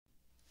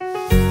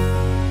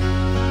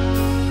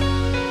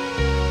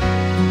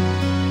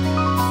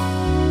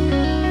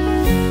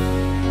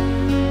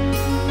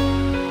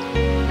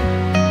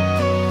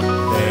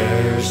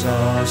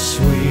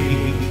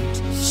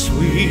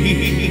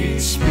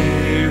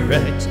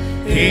Spirit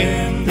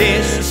in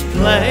this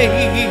place,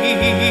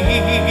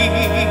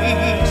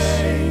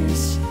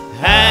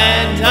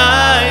 and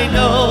I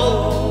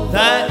know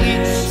that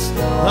it's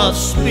the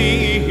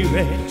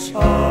Spirit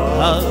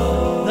of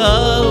the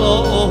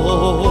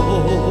Lord.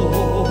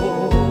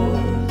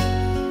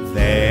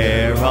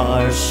 There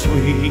are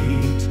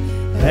sweet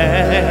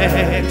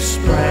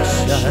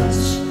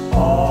expressions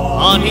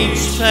on each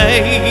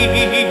face,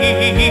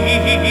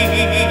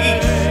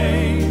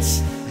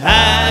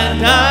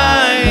 and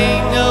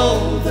I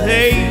know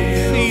they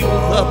feel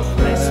the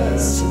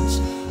presence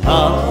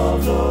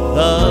of the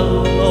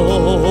Lord.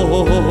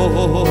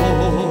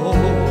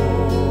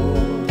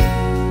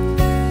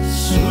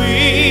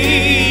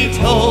 Sweet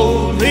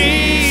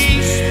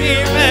Holy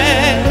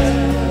Spirit,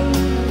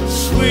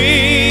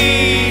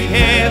 sweet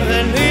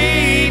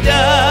heavenly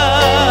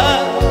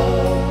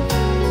dove,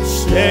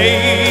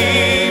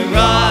 stay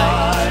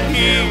right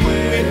here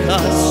with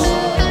us,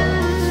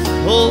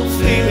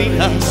 fulfilling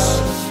us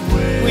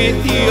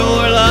with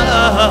your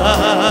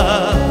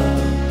love.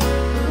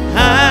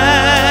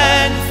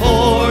 And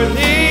for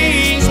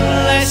these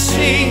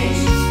blessings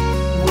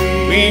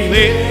we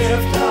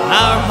lift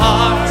our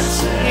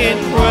hearts in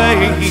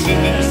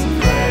praise.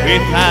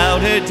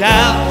 Without a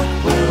doubt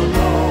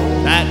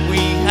that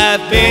we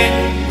have been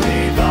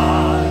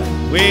revived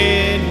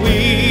when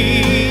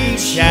we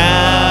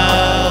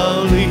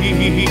shall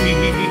leave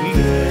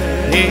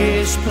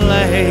this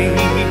place.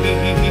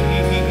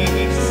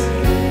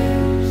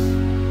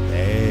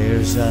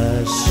 There's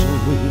a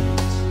sweet,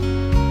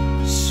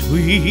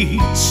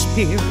 sweet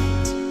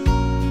Spirit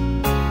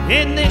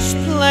in this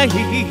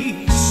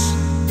place.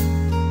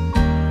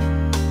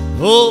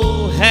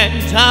 Oh,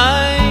 and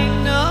I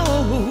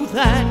know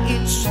that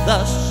it's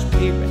the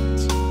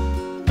Spirit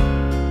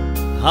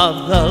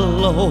of the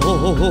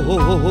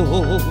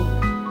Lord.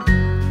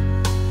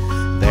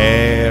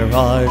 There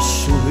are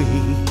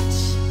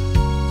sweet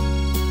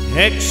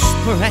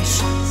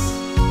expressions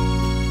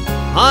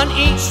on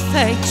each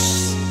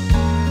face.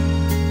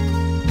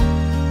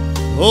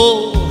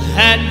 Oh,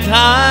 and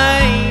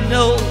I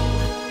know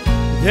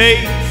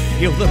they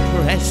feel the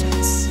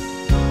presence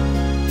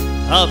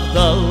of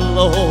the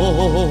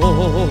Lord.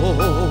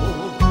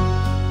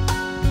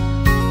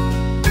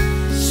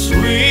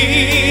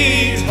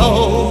 Sweet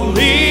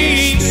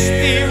Holy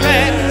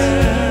Spirit,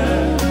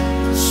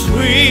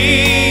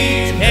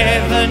 sweet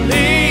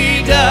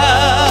heavenly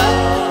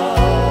dove,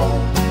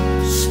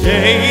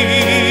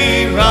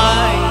 stay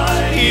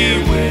right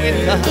here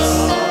with us,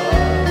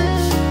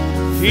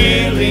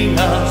 filling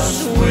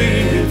us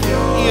with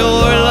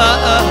your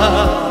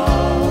love.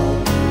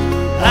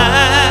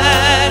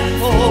 And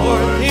for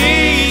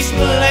these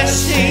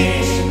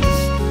blessings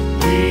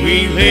we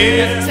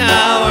lift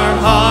our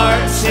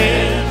hearts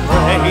in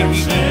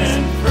praise.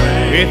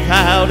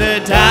 Without a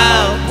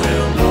doubt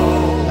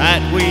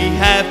that we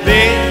have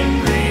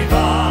been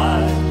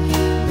revived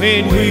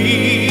when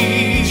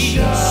we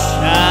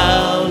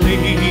shall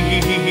leave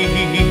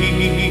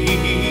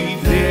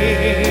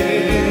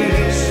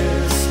this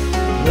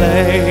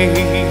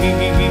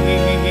place.